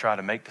 and we're going to try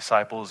to make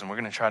disciples, and we're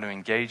going to try to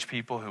engage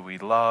people who we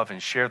love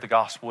and share the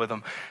gospel with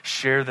them,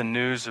 share the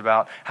news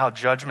about how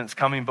judgment's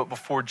coming, but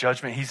before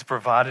judgment, he's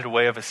provided a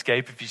way of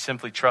escape if you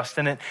simply trust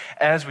in it.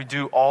 As we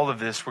do all of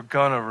this, we're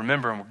going to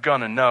remember and we're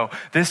going to know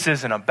this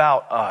isn't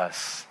about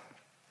us.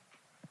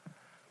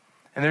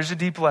 And there's a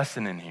deep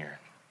lesson in here.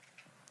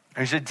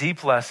 There's a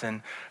deep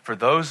lesson for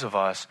those of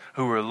us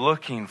who are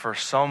looking for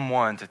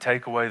someone to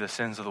take away the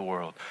sins of the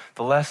world.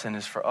 The lesson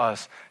is for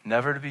us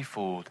never to be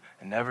fooled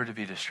and never to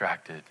be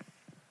distracted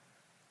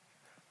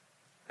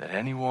that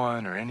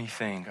anyone or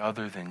anything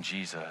other than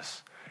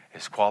Jesus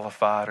is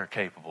qualified or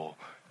capable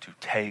to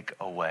take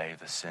away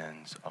the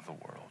sins of the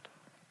world.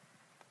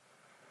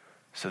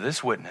 So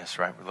this witness,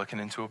 right, we're looking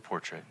into a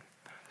portrait.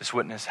 This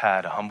witness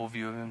had a humble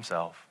view of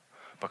himself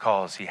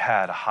because he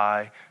had a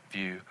high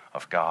view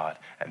of God.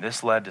 And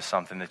this led to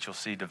something that you'll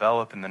see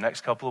develop in the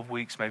next couple of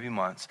weeks, maybe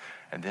months,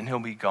 and then he'll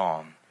be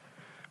gone.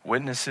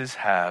 Witnesses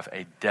have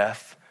a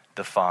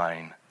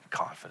death-defying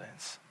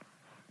confidence.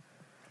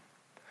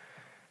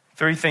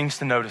 3 things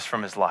to notice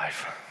from his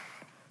life.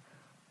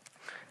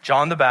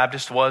 John the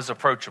Baptist was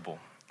approachable.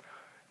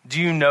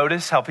 Do you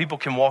notice how people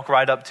can walk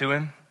right up to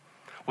him?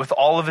 With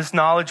all of his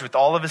knowledge, with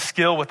all of his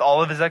skill, with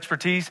all of his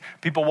expertise,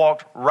 people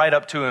walked right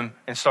up to him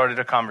and started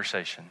a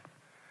conversation.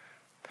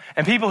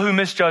 And people who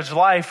misjudge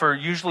life are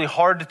usually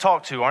hard to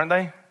talk to, aren't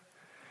they?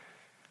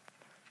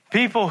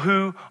 People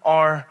who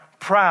are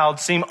proud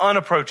seem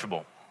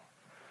unapproachable.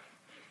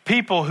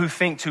 People who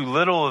think too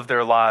little of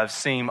their lives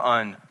seem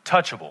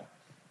untouchable.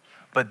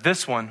 But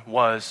this one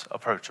was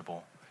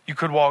approachable. You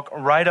could walk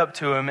right up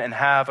to him and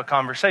have a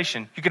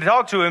conversation. You could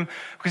talk to him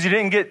because he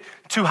didn't get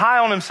too high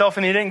on himself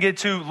and he didn't get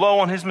too low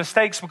on his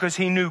mistakes because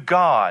he knew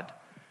God.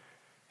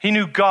 He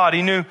knew God.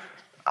 He knew,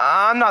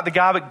 I'm not the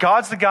guy, but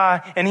God's the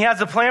guy, and he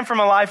has a plan for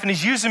my life, and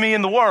he's using me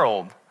in the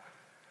world.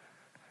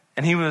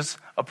 And he was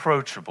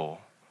approachable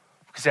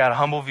because he had a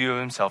humble view of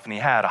himself, and he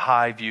had a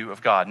high view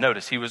of God.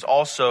 Notice, he was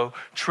also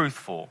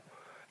truthful.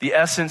 The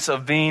essence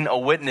of being a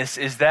witness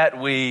is that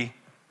we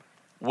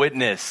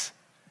witness.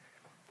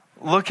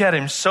 Look at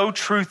him, so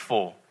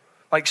truthful,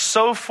 like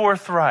so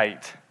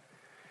forthright.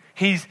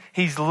 He's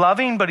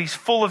loving, but he's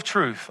full of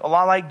truth, a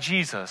lot like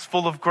Jesus,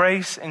 full of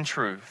grace and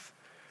truth.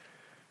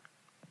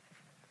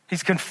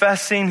 He's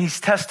confessing,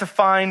 he's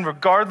testifying,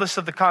 regardless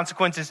of the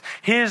consequences.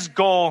 His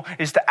goal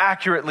is to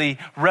accurately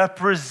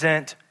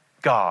represent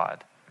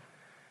God.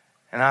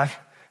 And I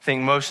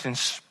think most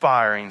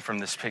inspiring from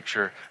this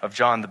picture of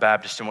John the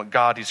Baptist and what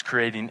God is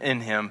creating in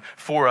him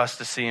for us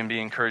to see and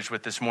be encouraged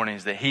with this morning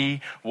is that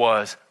he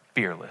was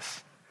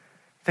fearless.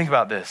 Think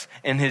about this.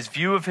 In his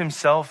view of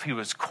himself, he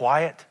was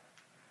quiet.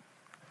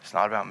 It's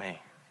not about me.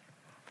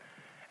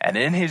 And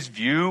in his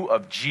view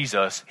of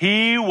Jesus,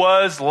 he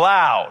was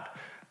loud.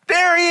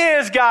 There he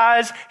is,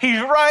 guys.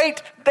 He's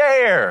right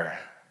there.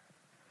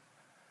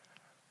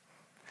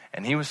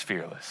 And he was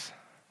fearless.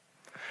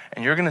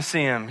 And you're going to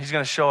see him. He's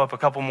going to show up a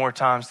couple more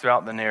times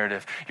throughout the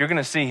narrative. You're going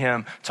to see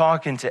him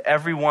talking to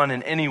everyone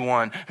and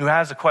anyone who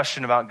has a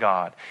question about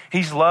God.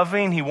 He's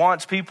loving. He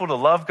wants people to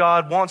love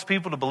God, wants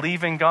people to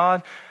believe in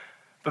God.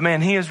 But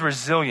man, he is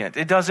resilient.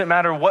 It doesn't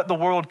matter what the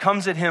world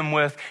comes at him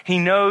with. He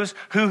knows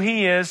who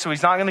he is, so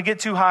he's not going to get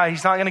too high.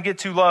 He's not going to get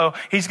too low.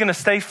 He's going to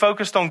stay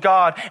focused on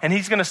God, and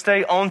he's going to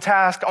stay on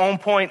task, on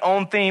point,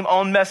 on theme,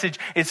 on message.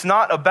 It's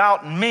not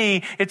about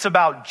me. It's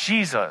about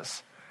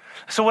Jesus.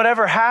 So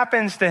whatever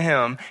happens to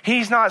him,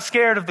 he's not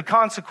scared of the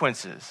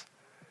consequences.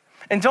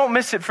 And don't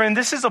miss it, friend.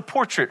 This is a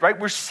portrait, right?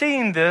 We're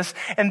seeing this,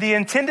 and the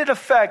intended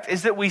effect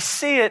is that we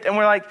see it, and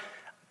we're like,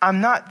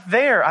 I'm not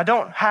there. I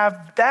don't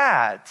have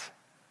that.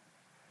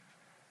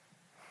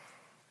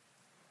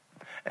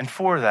 And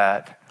for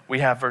that, we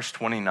have verse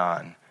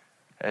 29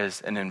 as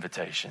an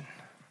invitation.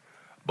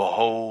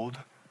 Behold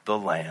the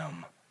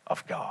Lamb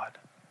of God.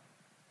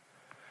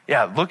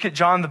 Yeah, look at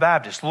John the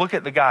Baptist. Look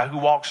at the guy who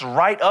walks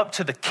right up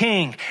to the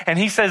king. And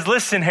he says,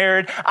 listen,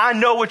 Herod, I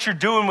know what you're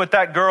doing with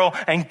that girl,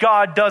 and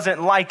God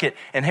doesn't like it.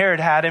 And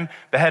Herod had him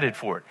beheaded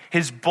for it.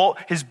 His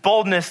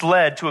boldness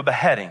led to a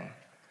beheading.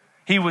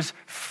 He was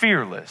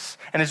fearless.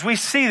 And as we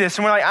see this,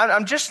 and we're like,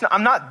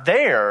 I'm not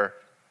there.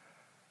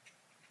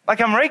 Like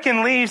I'm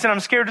raking leaves and I'm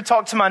scared to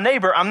talk to my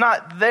neighbor. I'm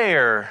not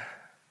there.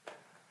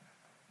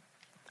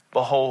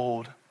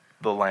 Behold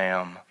the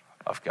Lamb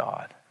of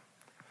God.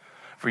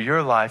 For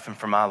your life and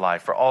for my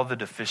life, for all the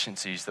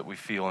deficiencies that we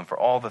feel and for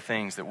all the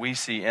things that we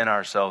see in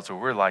ourselves where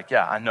we're like,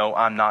 yeah, I know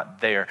I'm not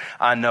there.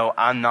 I know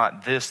I'm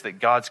not this that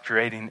God's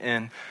creating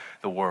in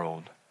the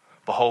world.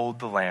 Behold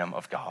the Lamb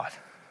of God.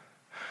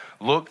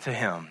 Look to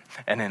him,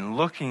 and in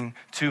looking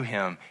to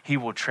him, he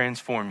will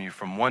transform you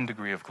from one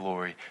degree of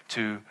glory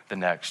to the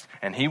next.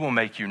 And he will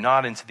make you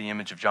not into the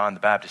image of John the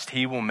Baptist.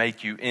 He will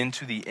make you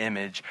into the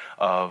image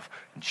of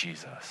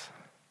Jesus.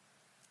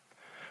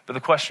 But the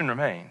question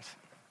remains.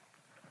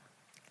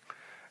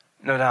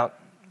 No doubt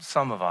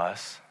some of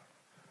us,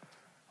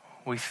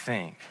 we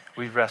think,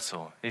 we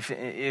wrestle,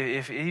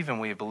 if even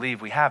we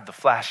believe we have the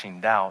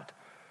flashing doubt,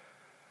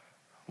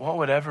 what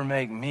would ever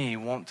make me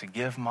want to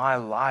give my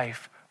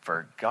life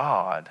for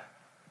God?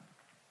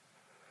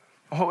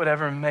 What would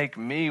ever make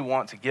me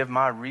want to give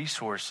my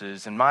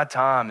resources and my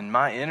time and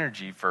my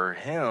energy for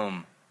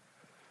Him?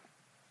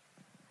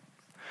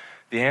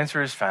 The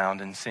answer is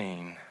found in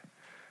seeing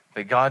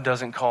that God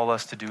doesn't call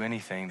us to do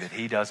anything that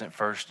He doesn't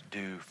first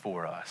do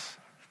for us.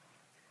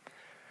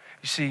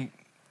 You see,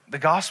 the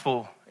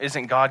gospel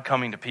isn't God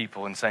coming to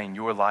people and saying,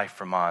 your life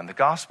for mine. The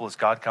gospel is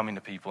God coming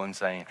to people and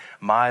saying,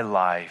 my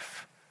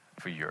life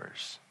for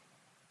yours.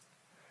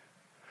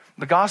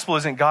 The gospel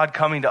isn't God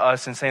coming to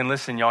us and saying,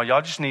 listen,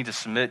 y'all just need to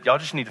submit. Y'all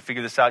just need to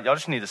figure this out. Y'all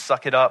just need to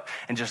suck it up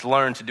and just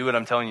learn to do what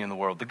I'm telling you in the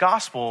world. The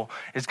gospel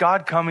is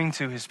God coming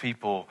to His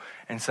people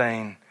and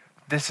saying,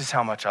 this is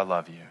how much I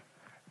love you.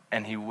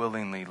 And He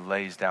willingly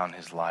lays down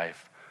His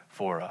life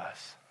for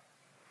us.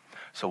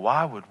 So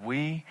why would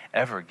we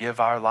ever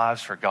give our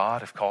lives for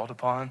God if called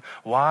upon?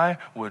 Why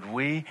would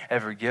we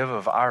ever give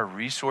of our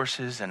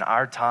resources and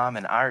our time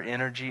and our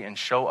energy and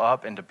show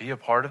up and to be a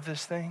part of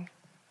this thing?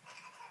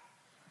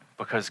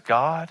 Because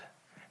God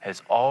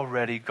has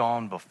already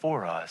gone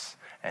before us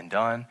and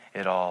done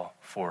it all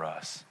for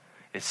us.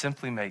 It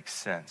simply makes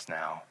sense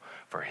now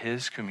for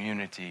His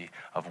community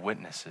of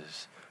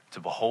witnesses to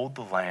behold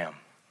the Lamb,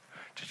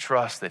 to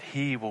trust that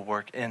He will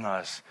work in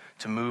us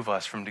to move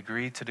us from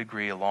degree to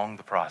degree along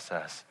the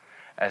process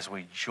as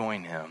we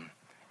join Him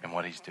in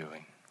what He's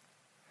doing.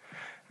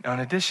 Now, in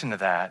addition to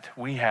that,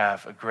 we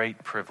have a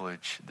great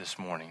privilege this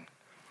morning.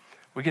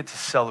 We get to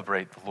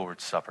celebrate the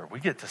Lord's Supper.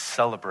 We get to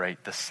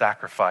celebrate the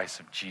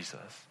sacrifice of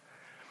Jesus.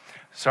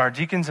 So our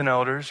deacons and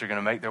elders are going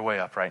to make their way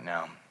up right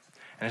now.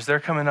 And as they're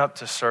coming up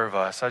to serve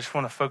us, I just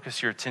want to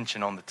focus your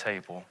attention on the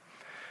table.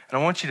 And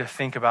I want you to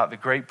think about the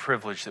great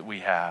privilege that we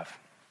have.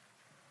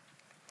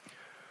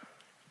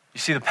 You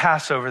see, the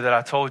Passover that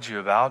I told you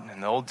about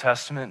in the Old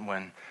Testament,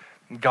 when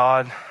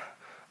God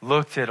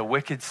looked at a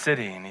wicked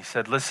city and He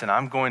said, listen,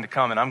 I'm going to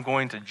come and I'm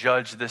going to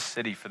judge this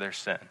city for their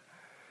sin.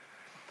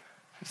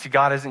 You see,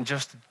 God isn't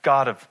just a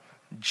God of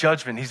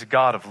judgment. He's a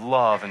God of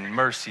love and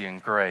mercy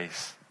and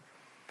grace.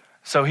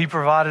 So He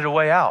provided a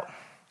way out.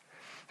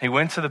 He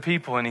went to the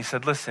people and He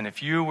said, listen,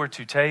 if you were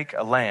to take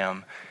a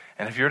lamb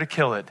and if you're to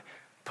kill it,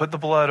 put the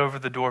blood over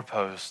the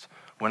doorpost.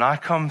 When I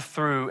come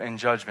through in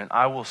judgment,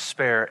 I will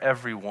spare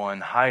everyone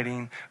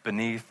hiding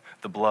beneath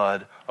the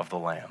blood of the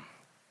lamb.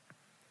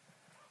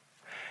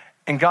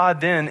 And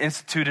God then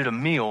instituted a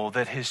meal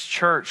that His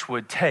church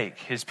would take,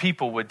 His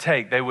people would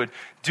take. They would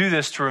do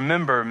this to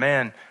remember,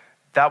 man,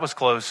 that was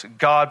close.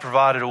 God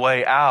provided a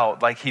way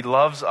out like He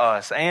loves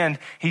us. And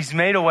He's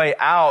made a way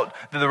out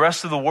that the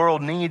rest of the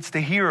world needs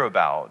to hear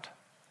about.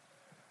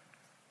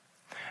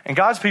 And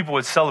God's people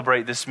would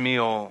celebrate this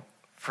meal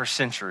for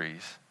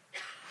centuries.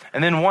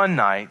 And then one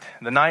night,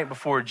 the night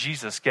before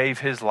Jesus gave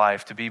His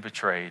life to be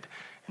betrayed,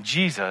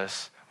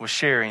 Jesus was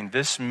sharing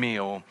this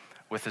meal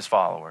with His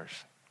followers.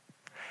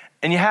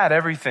 And you had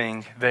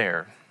everything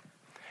there.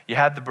 You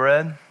had the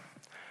bread,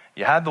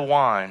 you had the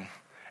wine,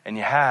 and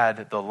you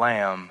had the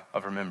lamb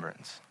of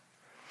remembrance.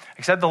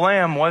 Except the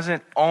lamb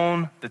wasn't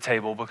on the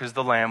table because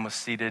the lamb was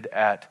seated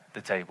at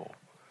the table.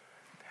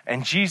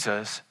 And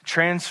Jesus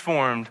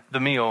transformed the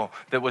meal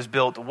that was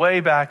built way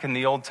back in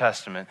the Old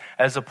Testament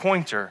as a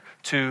pointer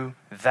to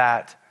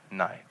that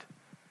night.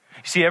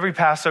 You see, every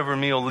Passover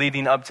meal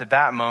leading up to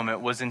that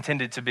moment was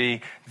intended to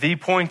be the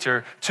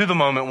pointer to the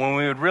moment when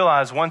we would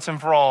realize once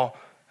and for all,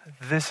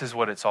 this is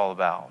what it's all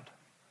about.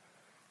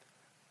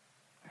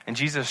 And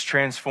Jesus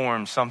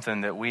transformed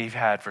something that we've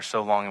had for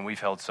so long and we've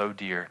held so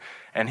dear.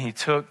 And He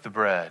took the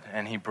bread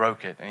and He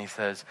broke it. And He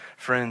says,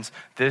 friends,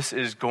 this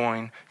is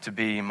going to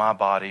be my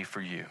body for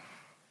you.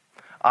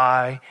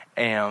 I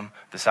am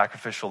the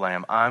sacrificial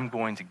lamb. I'm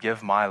going to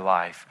give my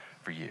life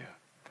for you.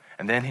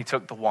 And then He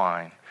took the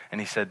wine and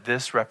He said,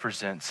 this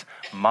represents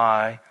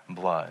my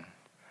blood.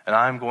 And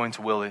I'm going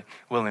to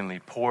willingly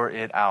pour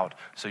it out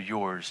so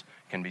yours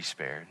can be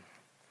spared.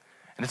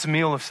 And it's a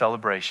meal of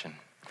celebration.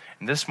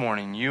 And this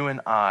morning, you and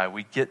I,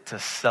 we get to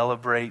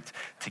celebrate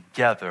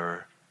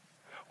together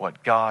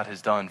what God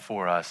has done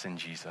for us in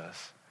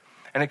Jesus.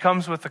 And it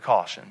comes with the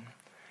caution.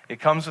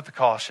 It comes with the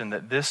caution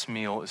that this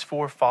meal is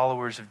for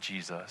followers of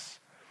Jesus.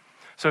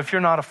 So if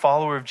you're not a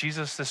follower of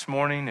Jesus this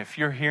morning, if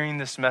you're hearing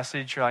this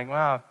message, you're like,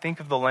 wow, I think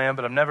of the Lamb,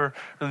 but I've never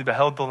really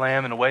beheld the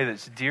Lamb in a way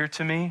that's dear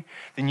to me,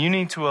 then you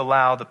need to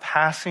allow the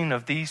passing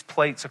of these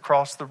plates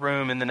across the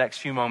room in the next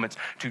few moments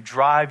to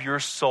drive your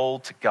soul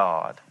to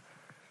God.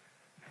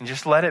 And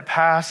just let it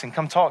pass and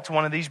come talk to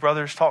one of these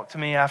brothers. Talk to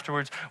me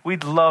afterwards.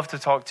 We'd love to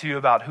talk to you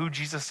about who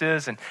Jesus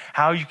is and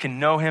how you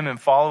can know Him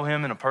and follow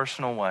Him in a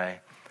personal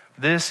way.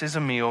 This is a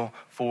meal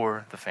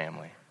for the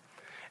family.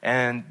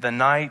 And the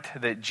night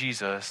that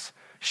Jesus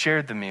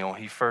shared the meal,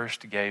 He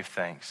first gave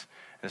thanks.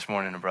 This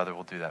morning, a brother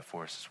will do that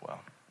for us as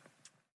well.